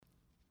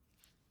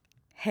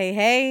Hey,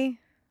 hey,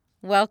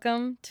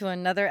 welcome to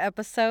another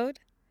episode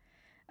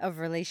of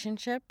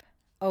Relationship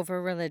Over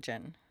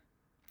Religion.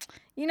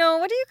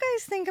 What do you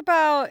guys think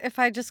about if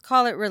I just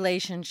call it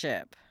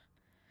relationship?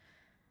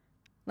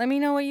 Let me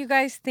know what you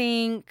guys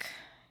think.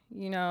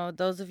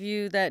 Those of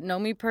you that know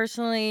me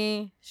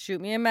personally, shoot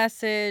me a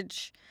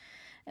message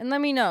and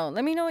let me know.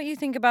 Let me know what you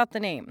think about the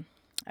name.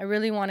 I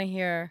really want to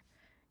hear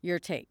your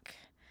take.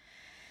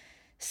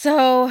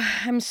 So,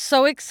 I'm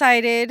so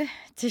excited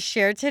to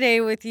share today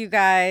with you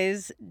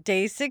guys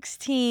day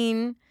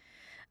 16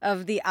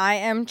 of the I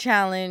Am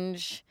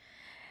Challenge.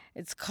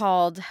 It's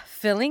called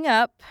Filling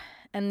Up,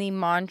 and the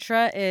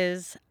mantra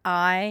is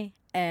I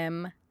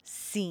am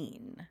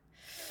seen.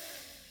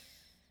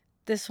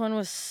 This one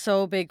was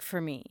so big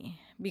for me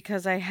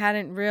because I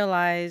hadn't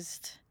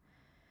realized,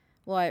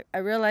 I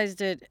realized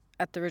it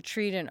at the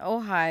retreat in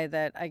Ojai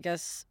that I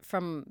guess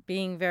from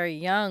being very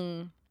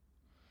young,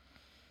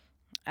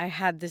 I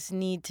had this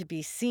need to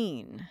be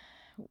seen.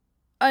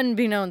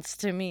 Unbeknownst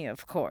to me,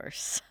 of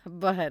course.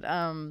 But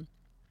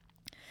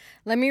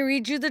let me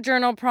read you the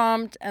journal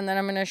prompt, and then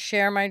I'm going to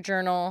share my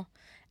journal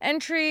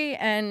entry,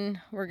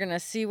 and we're going to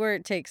see where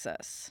it takes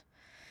us.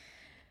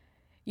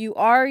 You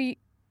are you,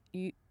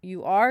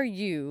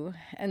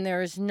 and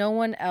there is no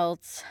one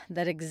else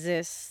that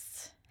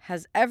exists,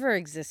 has ever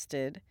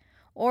existed,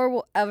 or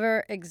will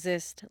ever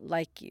exist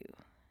like you.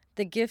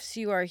 The gifts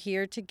you are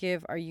here to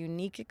give are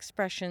unique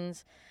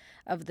expressions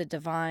of the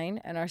divine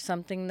and are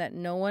something that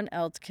no one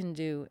else can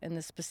do in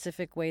the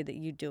specific way that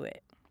you do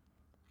it.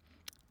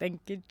 Thank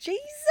you,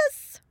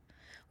 Jesus.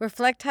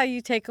 Reflect how you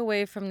take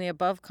away from the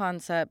above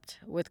concept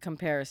with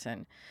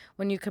comparison.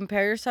 When you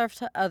compare yourself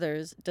to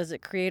others, does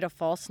it create a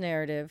false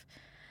narrative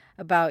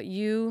about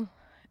you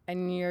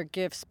and your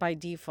gifts by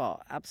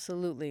default?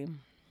 Absolutely.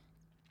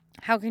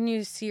 How can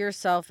you see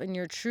yourself in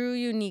your true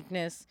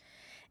uniqueness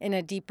in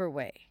a deeper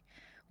way?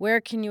 Where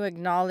can you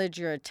acknowledge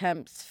your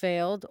attempts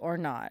failed or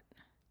not?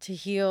 To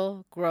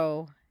heal,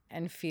 grow,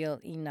 and feel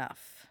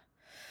enough.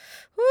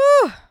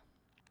 Woo!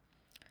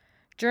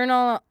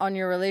 Journal on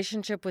your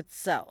relationship with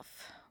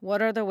self.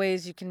 What are the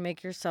ways you can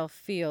make yourself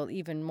feel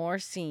even more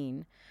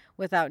seen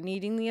without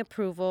needing the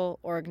approval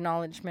or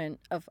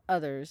acknowledgement of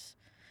others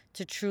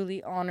to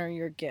truly honor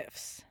your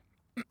gifts?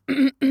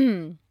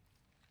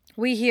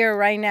 We here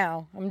right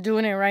now. I'm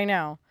doing it right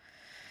now.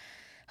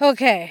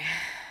 Okay.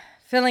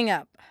 Filling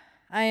up.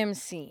 I am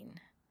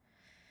seen.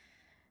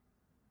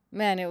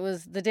 Man, it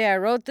was the day I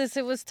wrote this,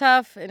 it was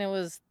tough, and it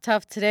was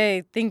tough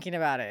today thinking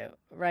about it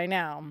right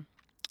now.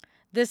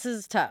 This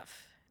is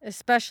tough,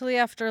 especially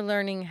after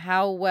learning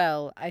how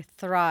well I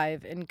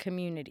thrive in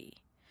community.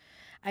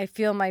 I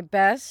feel my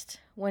best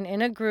when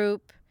in a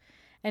group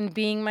and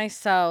being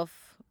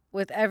myself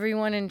with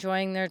everyone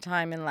enjoying their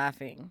time and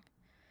laughing.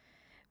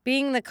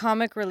 Being the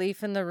comic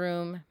relief in the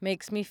room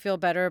makes me feel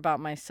better about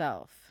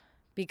myself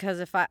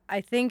because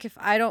I think if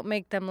I don't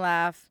make them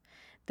laugh,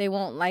 they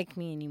won't like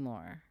me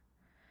anymore.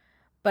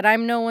 But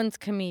I'm no one's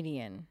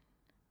comedian.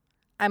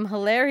 I'm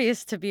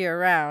hilarious to be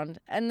around,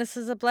 and this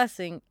is a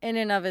blessing in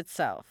and of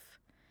itself.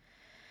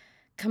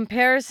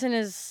 Comparison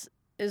is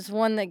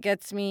one that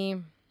gets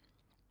me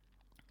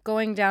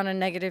going down a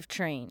negative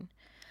train,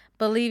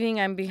 believing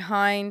I'm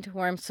behind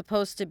where I'm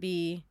supposed to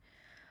be,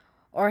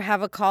 or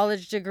have a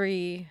college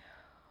degree,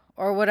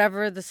 or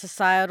whatever the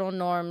societal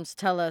norms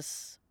tell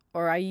us,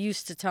 or I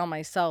used to tell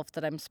myself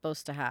that I'm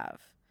supposed to have.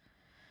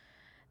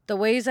 The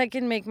ways I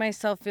can make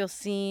myself feel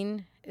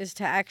seen is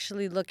to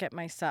actually look at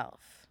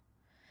myself,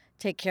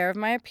 take care of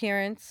my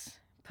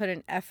appearance, put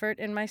an effort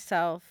in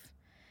myself,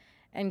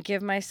 and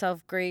give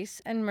myself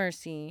grace and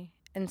mercy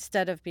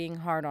instead of being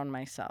hard on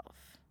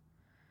myself.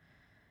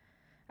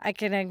 I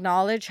can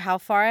acknowledge how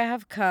far I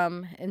have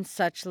come in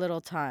such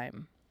little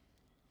time.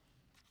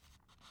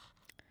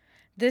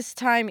 This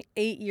time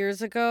 8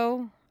 years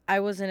ago, I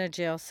was in a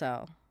jail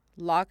cell,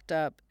 locked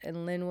up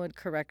in Linwood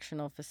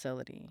Correctional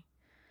Facility.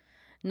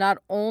 Not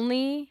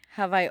only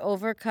have I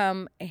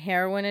overcome a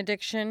heroin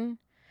addiction,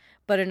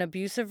 but an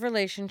abusive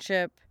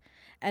relationship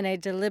and a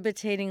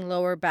debilitating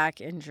lower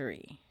back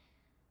injury.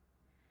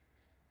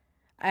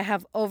 I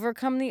have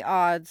overcome the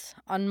odds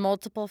on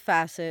multiple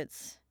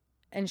facets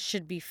and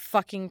should be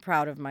fucking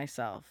proud of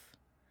myself.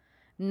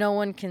 No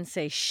one can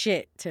say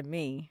shit to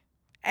me.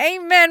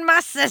 Amen, my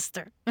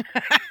sister.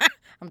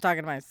 I'm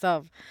talking to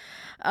myself.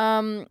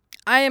 I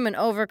am an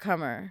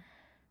overcomer.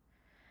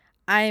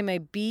 I am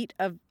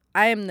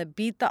the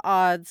beat the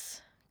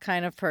odds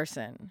kind of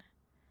person.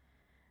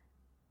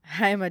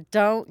 I am a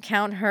don't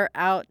count her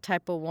out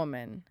type of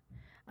woman.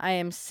 I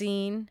am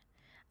seen.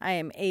 I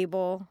am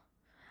able.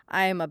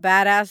 I am a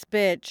badass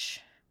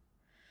bitch.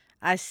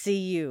 I see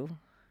you.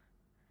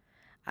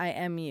 I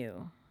am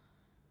you.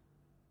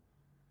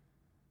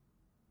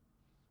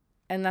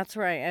 And that's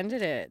where I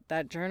ended it,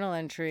 that journal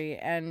entry.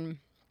 And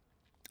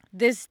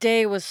this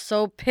day was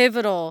so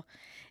pivotal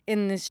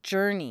in this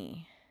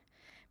journey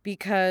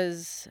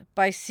because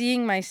by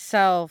seeing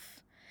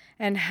myself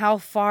and how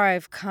far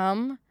I've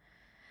come,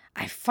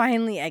 I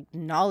finally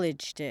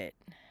acknowledged it.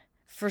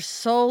 For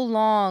so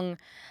long,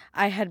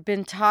 I had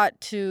been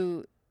taught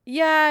to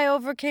Yeah, I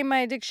overcame my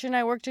addiction.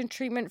 I worked in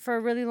treatment for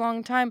a really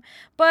long time,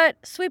 but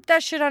sweep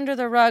that shit under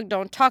the rug.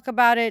 Don't talk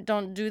about it.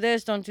 Don't do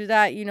this. Don't do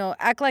that.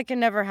 Act like it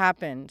never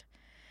happened.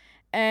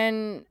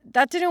 And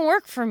that didn't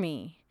work for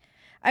me.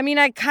 I mean,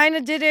 I kind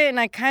of did it and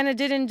I kind of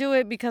didn't do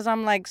it because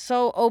I'm like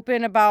so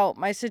open about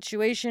my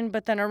situation,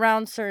 but then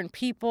around certain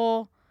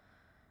people,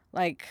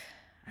 like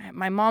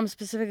my mom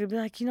specifically would be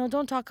like,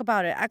 don't talk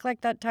about it. Act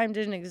like that time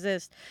didn't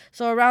exist.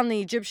 So around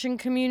the Egyptian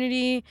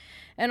community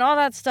and all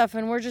that stuff,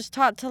 and we're just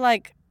taught to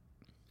like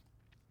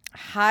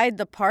hide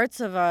the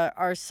parts of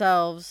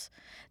ourselves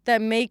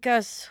that make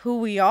us who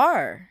we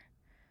are.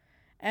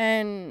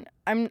 And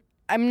I'm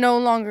no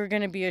longer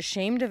going to be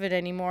ashamed of it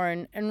anymore.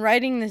 And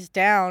writing this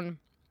down,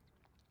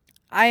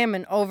 I am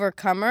an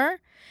overcomer,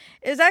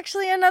 is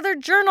actually another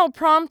journal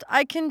prompt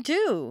I can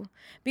do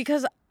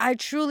because I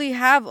truly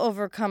have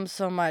overcome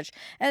so much.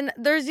 And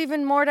there's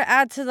even more to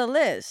add to the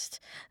list.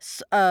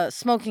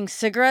 Smoking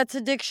cigarettes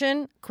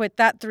addiction, quit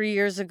that 3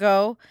 years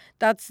ago.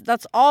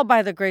 That's all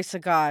by the grace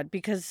of God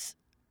because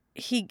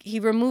he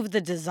removed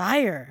the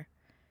desire.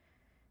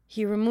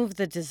 He removed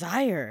the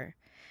desire.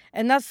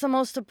 And that's the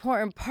most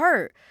important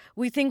part.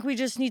 We think we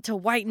just need to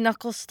white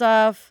knuckle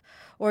stuff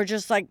or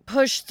just like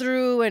push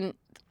through, and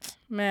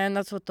man,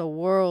 that's what the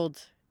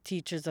world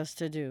teaches us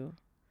to do.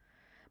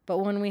 But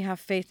when we have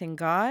faith in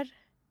God,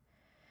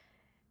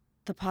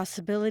 the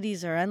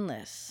possibilities are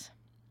endless.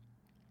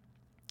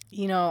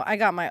 I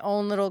got my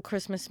own little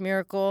Christmas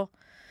miracle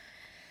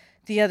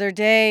the other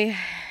day.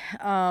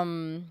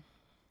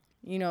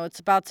 It's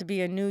about to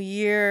be a new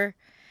year.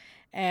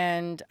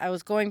 And I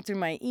was going through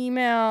my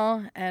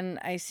email and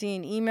I see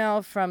an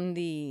email from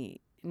the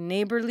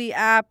Neighborly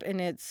app,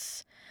 and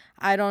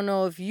I don't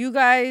know if you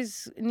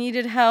guys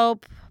needed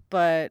help,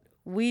 but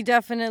we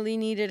definitely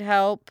needed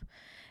help.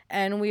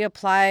 And we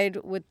applied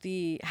with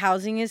the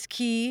Housing is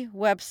Key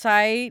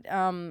website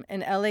in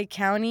LA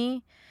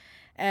County.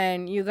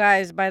 And you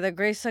guys, by the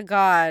grace of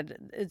God,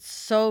 it's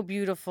so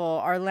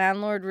beautiful. Our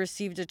landlord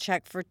received a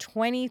check for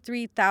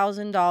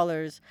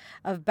 $23,000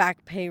 of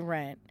back pay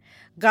rent.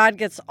 God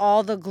gets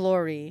all the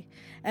glory.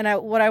 And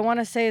what I want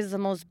to say is the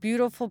most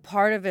beautiful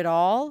part of it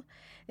all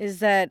is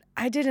that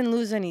I didn't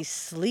lose any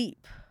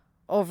sleep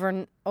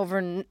over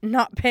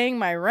not paying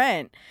my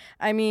rent.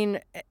 I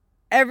mean,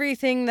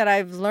 everything that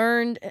I've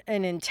learned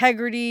in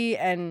integrity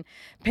and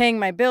paying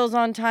my bills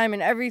on time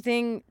and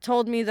everything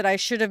told me that I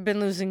should have been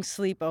losing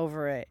sleep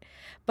over it.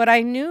 But I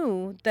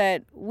knew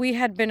that we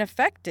had been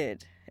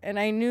affected, and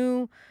I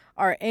knew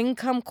our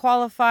income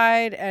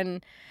qualified,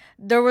 and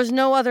there was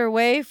no other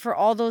way for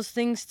all those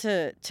things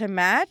to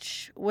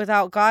match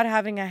without God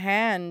having a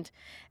hand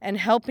and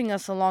helping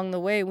us along the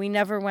way. We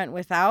never went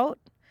without.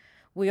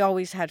 We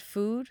always had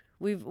food.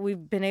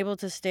 We've been able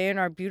to stay in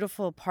our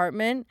beautiful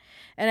apartment.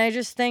 And I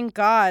just thank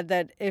God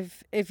that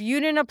if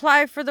you didn't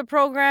apply for the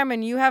program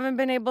and you haven't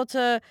been able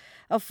to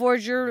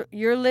afford your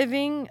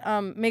living,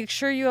 make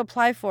sure you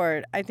apply for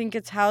it. I think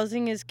it's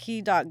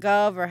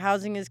housingiskey.gov or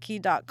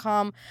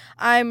housingiskey.com.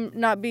 I'm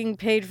not being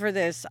paid for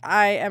this.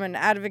 I am an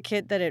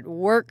advocate that it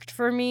worked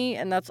for me,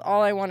 and that's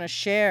all I want to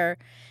share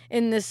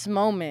in this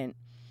moment.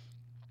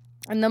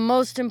 And the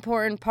most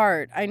important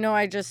part, I know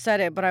I just said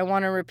it, but I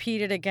want to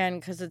repeat it again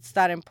because it's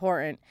that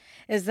important,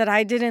 is that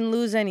I didn't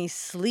lose any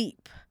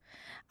sleep.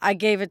 I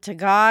gave it to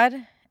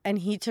God and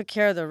He took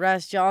care of the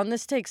rest, y'all. And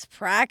this takes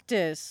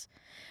practice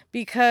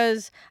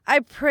because I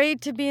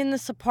prayed to be in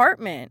this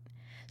apartment.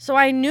 So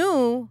I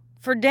knew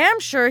for damn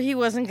sure He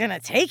wasn't going to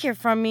take it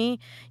from me.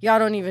 Y'all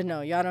don't even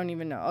know.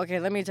 Okay,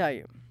 let me tell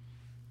you.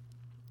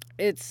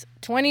 It's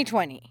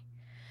 2020.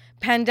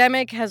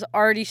 Pandemic has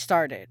already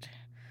started.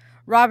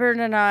 Robert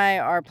and I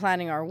are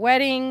planning our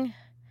wedding,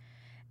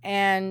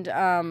 and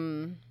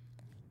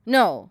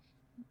no,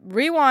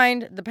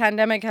 rewind, the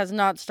pandemic has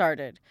not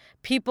started.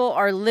 People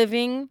are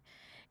living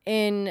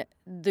in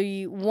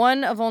the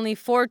one of only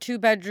 4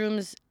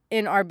 2-bedrooms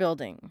in our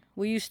building.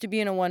 We used to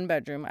be in a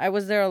 1-bedroom. I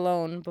was there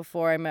alone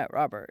before I met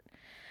Robert.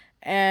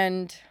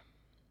 And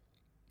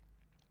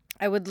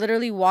I would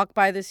literally walk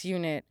by this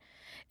unit.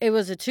 It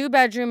was a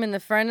 2-bedroom in the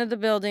front of the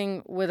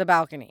building with a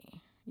balcony.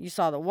 You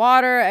saw the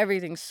water,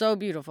 everything's so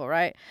beautiful,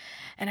 right?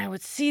 And I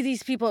would see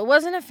these people. It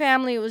wasn't a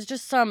family. It was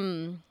just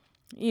some,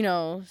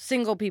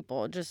 single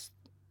people just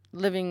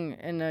living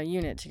in a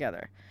unit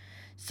together.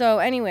 So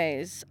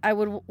anyways,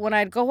 when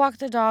I'd go walk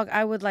the dog,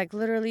 I would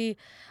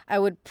I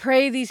would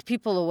pray these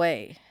people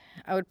away.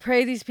 I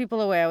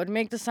would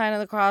make the sign of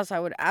the cross. I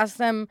would ask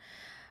them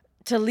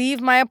to leave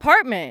my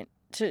apartment,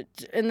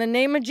 in the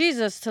name of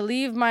Jesus, to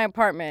leave my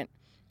apartment.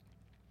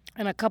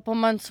 And a couple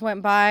months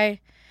went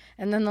by.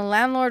 And then the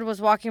landlord was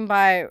walking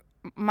by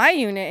my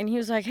unit and he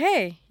was like,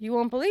 "Hey, you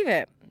won't believe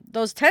it.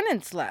 Those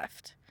tenants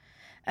left."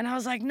 And I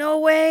was like, "No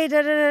way."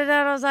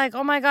 I was like,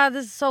 "Oh my God,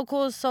 this is so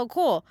cool. It's so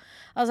cool."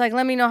 I was like,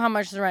 "Let me know how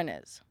much the rent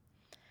is."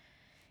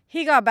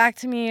 He got back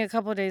to me a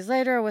couple of days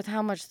later with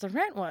how much the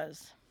rent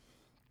was.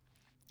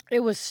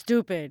 It was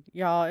stupid,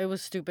 y'all. It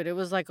was stupid. It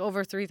was like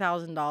over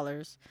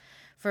 $3,000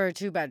 for a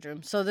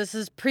 2-bedroom. So this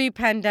is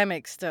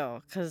pre-pandemic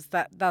still, because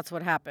that's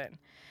what happened.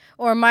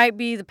 Or it might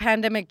be the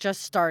pandemic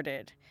just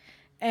started.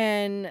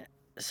 And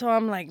so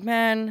I'm like,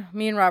 man,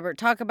 me and Robert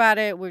talk about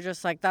it. We're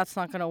just like, that's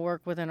not going to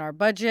work within our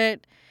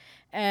budget.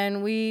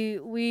 And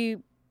we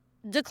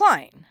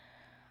decline.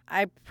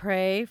 I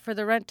pray for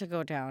the rent to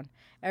go down.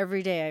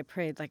 Every day I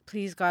prayed, like,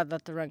 please, God,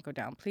 let the rent go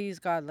down. Please,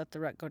 God, let the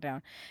rent go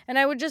down. And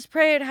I would just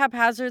pray it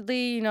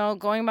haphazardly,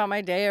 going about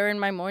my day or in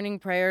my morning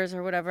prayers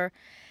or whatever.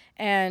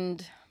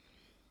 And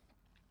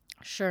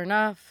sure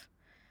enough,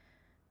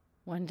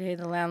 one day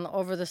the landlord,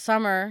 over the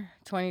summer,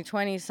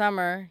 2020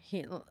 summer,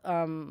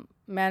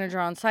 manager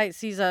on site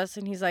sees us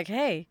and he's like,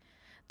 hey,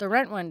 the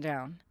rent went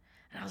down.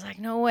 And I was like,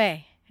 no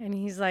way. And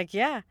he's like,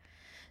 yeah.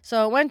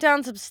 So it went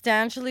down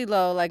substantially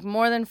low, like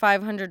more than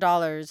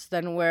 $500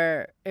 than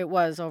where it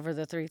was over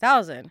the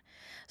 $3,000.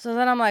 So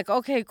then I'm like,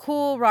 okay,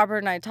 cool. Robert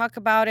and I talk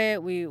about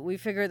it. We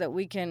figure that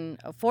we can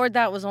afford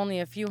that. It was only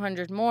a few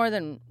hundred more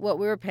than what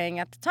we were paying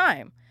at the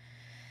time.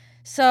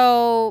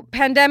 So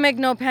pandemic,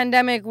 no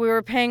pandemic, we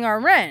were paying our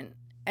rent.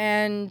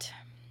 And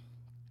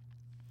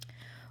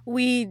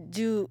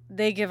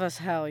they give us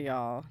hell,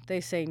 y'all. They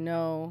say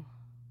no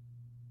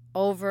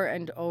over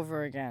and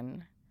over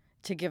again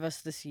to give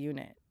us this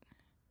unit.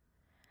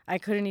 I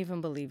couldn't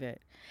even believe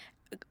it.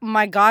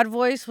 My God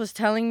voice was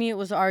telling me it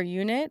was our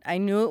unit. I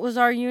knew it was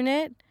our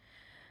unit.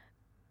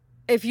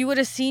 If you would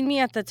have seen me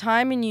at the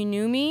time and you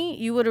knew me,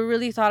 you would have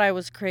really thought I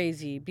was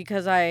crazy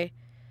because I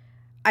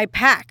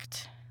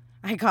packed.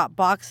 I got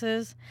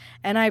boxes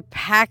and I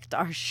packed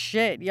our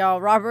shit,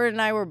 y'all. Robert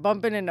and I were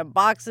bumping into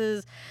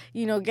boxes,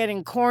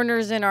 getting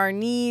corners in our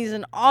knees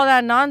and all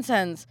that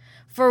nonsense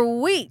for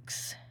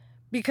weeks.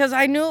 Because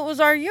I knew it was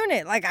our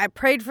unit. Like, I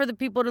prayed for the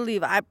people to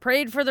leave. I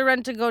prayed for the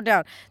rent to go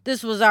down.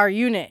 This was our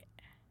unit.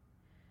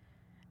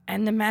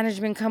 And the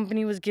management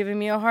company was giving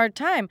me a hard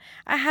time.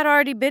 I had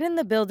already been in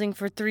the building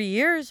for 3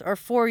 years or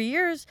 4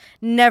 years,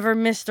 never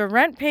missed a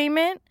rent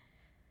payment.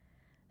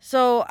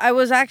 So I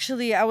was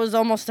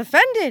almost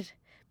offended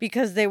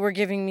because they were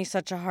giving me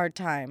such a hard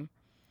time.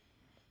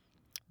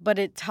 But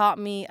it taught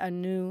me a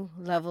new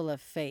level of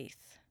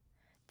faith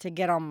to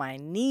get on my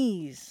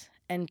knees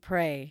and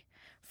pray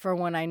for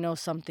when I know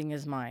something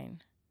is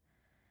mine.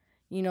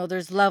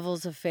 There's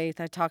levels of faith.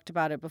 I talked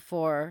about it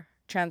before.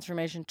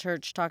 Transformation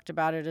Church talked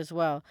about it as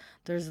well.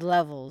 There's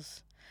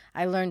levels.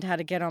 I learned how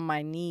to get on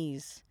my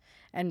knees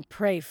and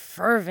pray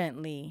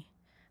fervently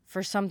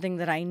for something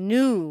that I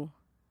knew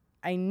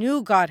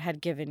God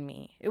had given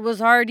me. It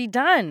was already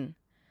done.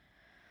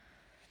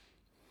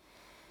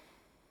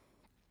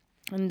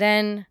 And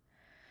then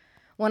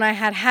when I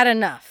had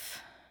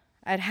enough,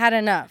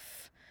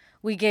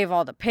 we gave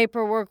all the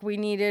paperwork we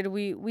needed.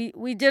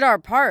 We did our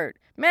part.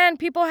 Man,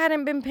 people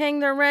hadn't been paying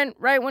their rent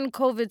right when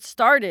COVID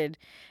started,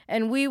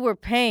 and we were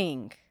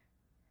paying.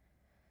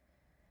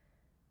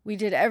 We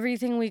did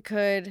everything we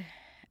could.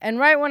 And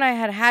right when I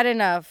had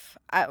enough,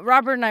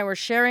 Robert and I were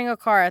sharing a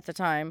car at the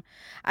time.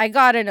 I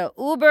got in an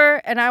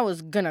Uber, and I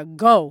was going to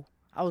go.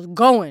 I was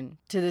going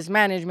to this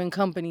management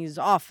company's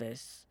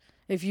office.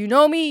 If you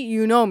know me,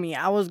 you know me.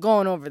 I was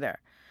going over there.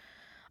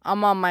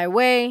 I'm on my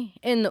way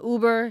in the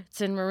Uber.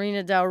 It's in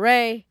Marina Del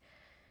Rey.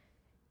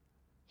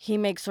 He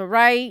makes a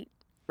right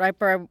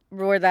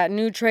where that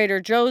new Trader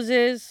Joe's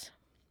is.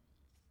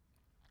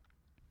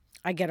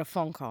 I get a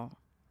phone call.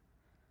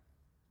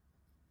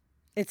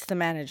 It's the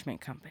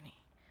management company.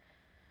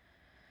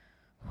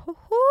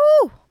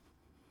 Woo-hoo!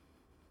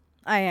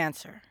 I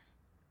answer.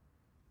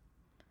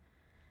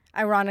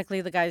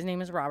 Ironically, the guy's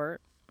name is Robert.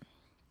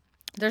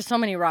 There's so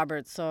many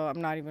Roberts, so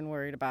I'm not even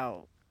worried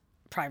about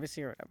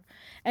privacy or whatever.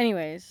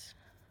 Anyways.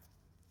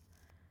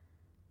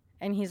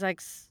 And he's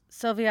like,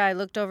 Sylvia, I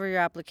looked over your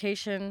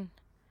application.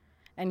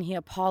 And he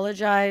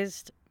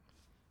apologized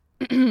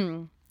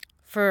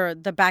for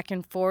the back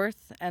and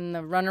forth and the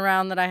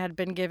runaround that I had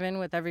been given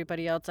with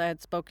everybody else I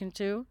had spoken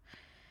to.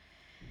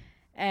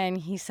 And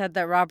he said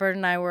that Robert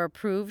and I were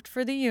approved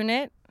for the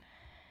unit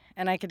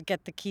and I could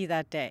get the key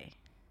that day.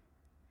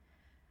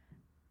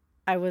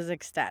 I was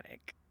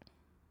ecstatic.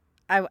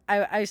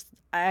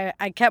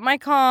 I kept my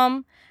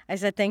calm. I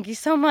said, thank you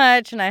so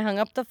much. And I hung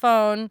up the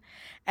phone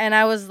and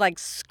I was like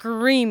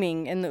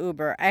screaming in the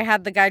Uber. I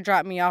had the guy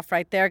drop me off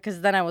right there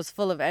because then I was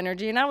full of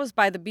energy and I was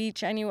by the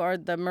beach or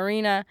the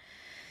marina.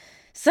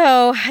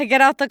 So I get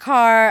out the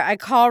car. I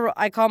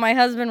call my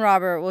husband,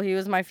 Robert. Well, he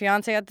was my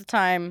fiance at the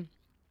time.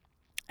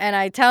 And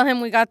I tell him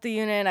we got the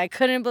unit. I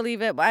couldn't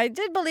believe it. But I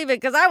did believe it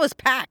because I was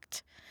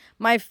packed.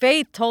 My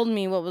faith told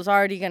me what was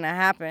already going to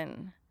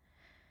happen.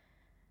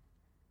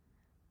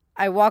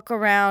 I walk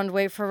around,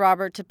 wait for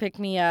Robert to pick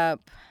me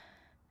up.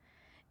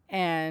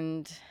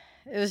 And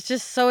it was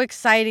just so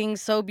exciting,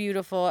 so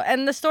beautiful.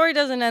 And the story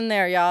doesn't end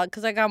there, y'all,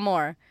 because I got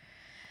more.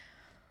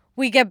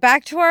 We get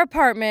back to our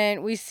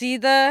apartment. We see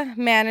the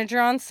manager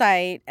on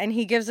site, and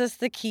he gives us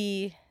the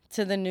key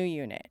to the new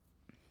unit.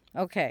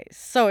 Okay,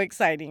 so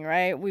exciting,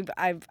 right?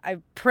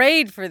 I've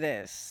prayed for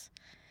this,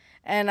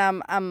 and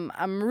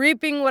I'm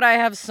reaping what I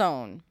have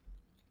sown.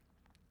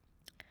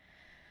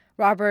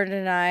 Robert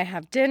and I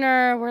have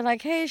dinner. We're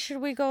like, hey, should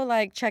we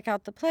go check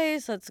out the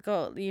place? Let's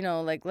go,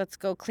 let's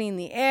go clean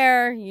the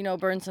air,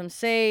 burn some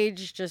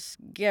sage, just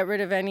get rid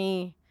of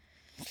any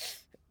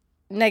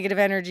negative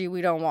energy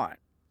we don't want.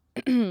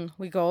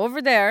 We go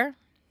over there.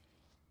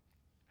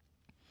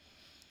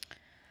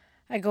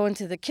 I go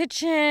into the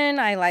kitchen.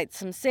 I light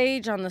some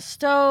sage on the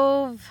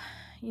stove,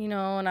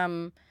 and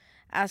I'm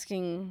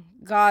asking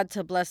God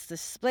to bless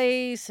this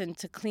space and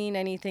to clean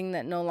anything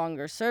that no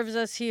longer serves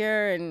us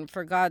here, and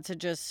for God to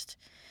just,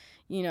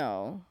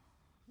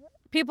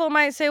 people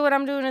might say what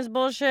I'm doing is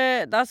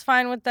bullshit. That's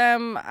fine with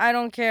them. I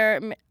don't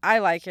care. I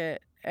like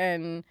it.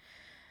 And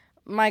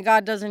my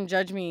God doesn't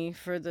judge me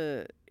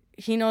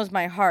He knows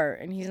my heart,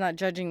 and he's not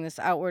judging this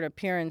outward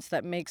appearance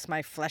that makes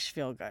my flesh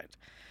feel good.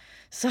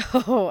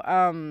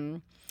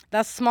 So,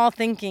 that's small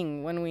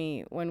thinking when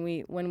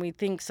we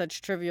think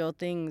such trivial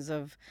things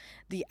of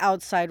the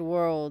outside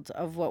world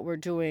of what we're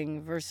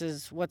doing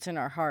versus what's in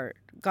our heart.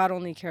 God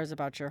only cares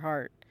about your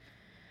heart.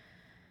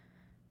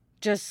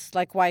 Just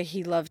like why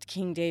he loved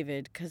King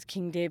David, because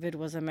King David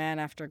was a man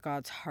after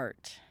God's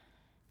heart,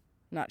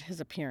 not his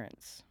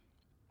appearance.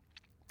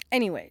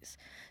 Anyways,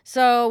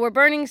 so we're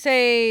burning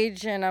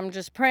sage, and I'm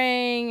just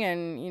praying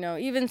and,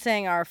 even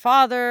saying Our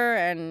Father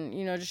and,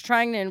 just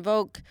trying to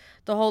invoke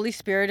the Holy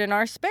Spirit in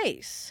our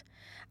space.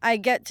 I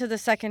get to the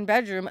second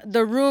bedroom,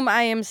 the room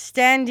I am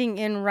standing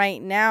in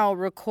right now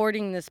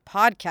recording this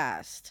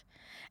podcast,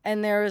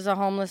 and there is a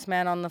homeless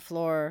man on the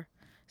floor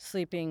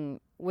sleeping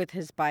with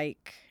his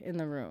bike in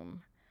the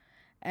room.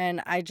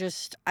 And I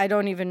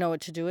don't even know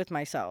what to do with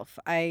myself.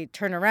 I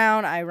turn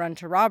around, I run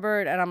to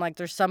Robert, and I'm like,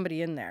 there's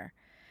somebody in there.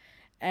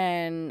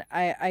 And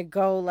I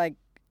go like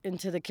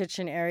into the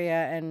kitchen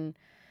area, and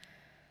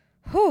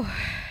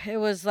it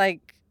was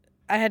like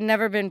I had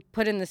never been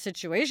put in this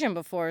situation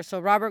before. So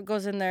Robert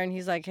goes in there and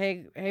he's like,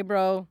 hey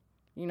bro,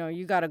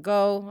 you gotta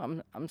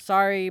go. I'm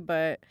sorry,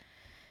 but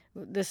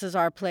this is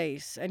our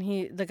place.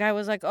 And the guy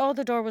was like, oh,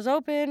 the door was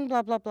open,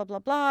 blah blah blah blah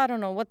blah. I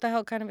don't know what the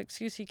hell kind of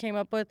excuse he came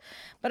up with,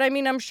 but I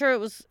mean, I'm sure it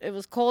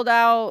was cold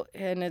out,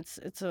 and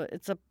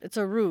it's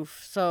a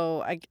roof,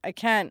 so I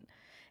can't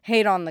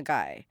hate on the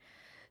guy.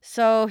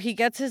 So he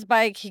gets his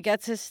bike, he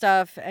gets his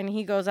stuff, and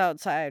he goes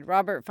outside.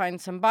 Robert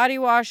finds some body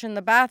wash in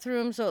the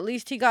bathroom, so at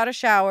least he got a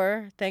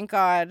shower, thank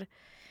God.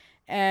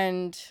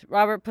 And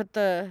Robert put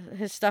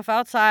his stuff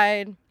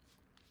outside,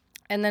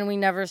 and then we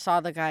never saw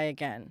the guy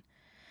again.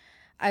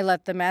 I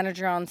let the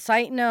manager on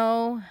site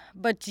know,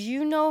 but do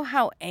you know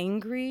how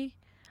angry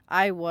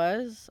I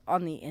was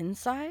on the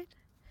inside?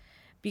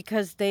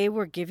 Because they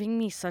were giving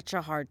me such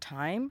a hard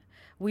time.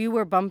 We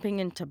were bumping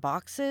into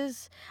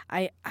boxes.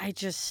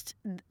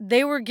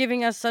 They were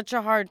giving us such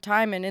a hard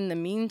time. And in the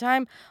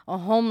meantime, a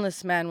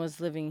homeless man was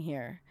living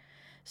here.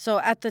 So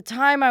at the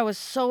time, I was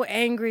so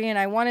angry and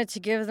I wanted to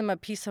give them a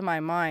piece of my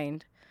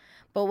mind.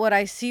 But what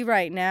I see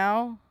right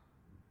now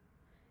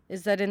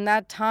is that in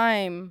that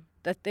time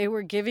that they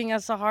were giving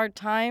us a hard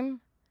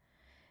time,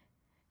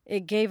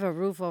 it gave a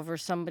roof over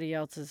somebody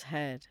else's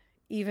head,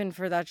 even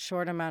for that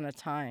short amount of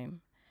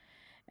time.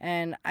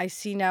 And I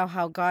see now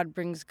how God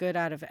brings good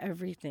out of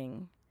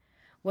everything,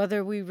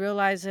 whether we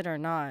realize it or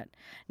not.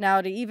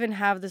 Now, to even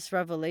have this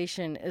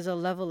revelation is a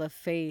level of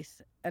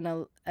faith and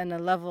a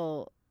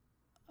level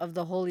of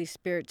the Holy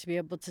Spirit to be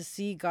able to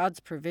see God's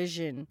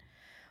provision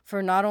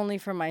for not only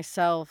for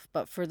myself,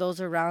 but for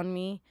those around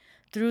me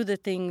through the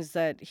things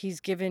that he's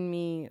given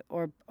me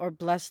or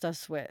blessed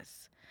us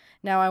with.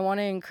 Now, I want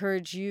to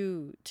encourage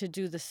you to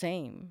do the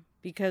same,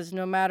 because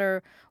no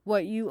matter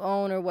what you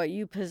own or what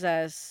you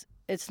possess,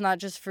 it's not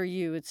just for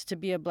you. It's to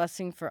be a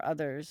blessing for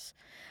others.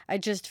 I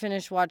just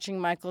finished watching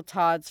Michael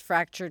Todd's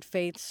Fractured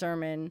Faith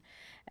sermon.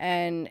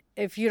 And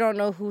if you don't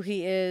know who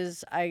he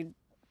is, I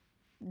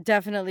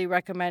definitely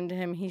recommend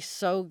him. He's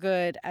so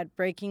good at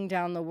breaking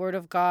down the Word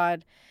of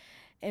God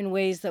in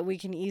ways that we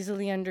can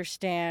easily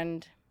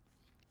understand.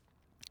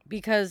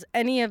 Because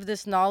any of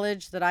this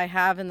knowledge that I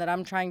have and that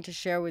I'm trying to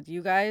share with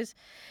you guys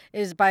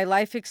is by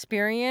life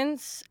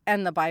experience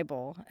and the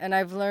Bible. And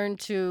I've learned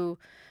to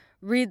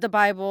read the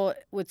Bible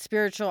with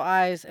spiritual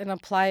eyes and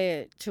apply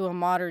it to a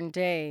modern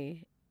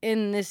day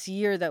in this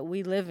year that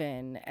we live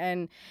in.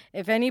 And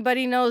if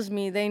anybody knows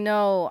me, they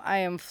know I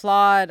am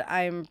flawed.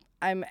 I'm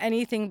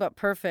anything but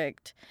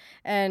perfect.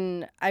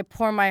 And I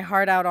pour my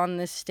heart out on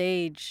this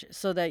stage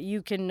so that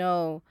you can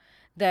know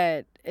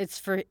that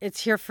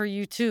it's here for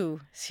you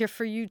too. It's here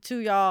for you too,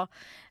 y'all.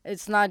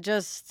 It's not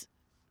just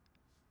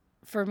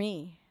for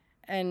me.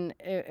 And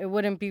it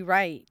wouldn't be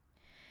right.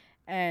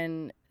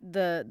 And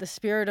the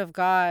Spirit of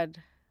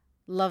God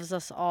loves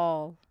us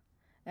all,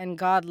 and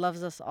God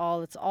loves us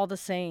all. It's all the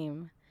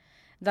same.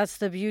 That's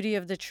the beauty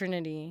of the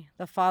Trinity,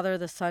 the Father,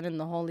 the Son, and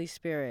the Holy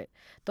Spirit.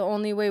 The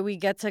only way we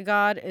get to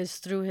God is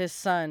through his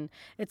Son.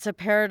 It's a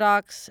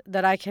paradox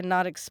that I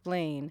cannot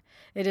explain.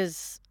 It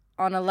is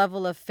on a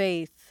level of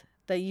faith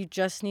that you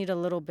just need a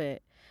little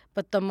bit.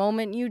 But the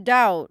moment you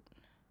doubt,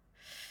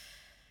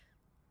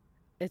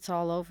 it's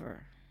all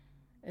over.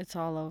 It's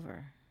all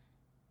over.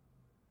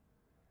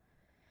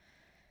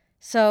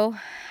 So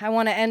I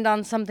want to end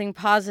on something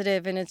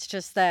positive, and it's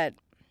just that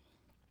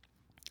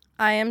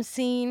I am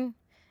seen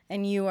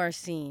and you are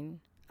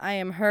seen. I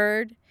am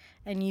heard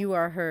and you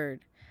are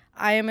heard.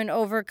 I am an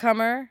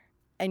overcomer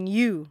and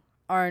you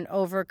are an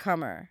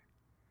overcomer.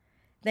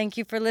 Thank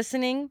you for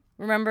listening.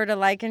 Remember to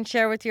like and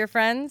share with your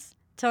friends.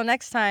 Till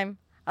next time,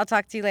 I'll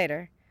talk to you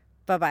later.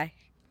 Bye-bye.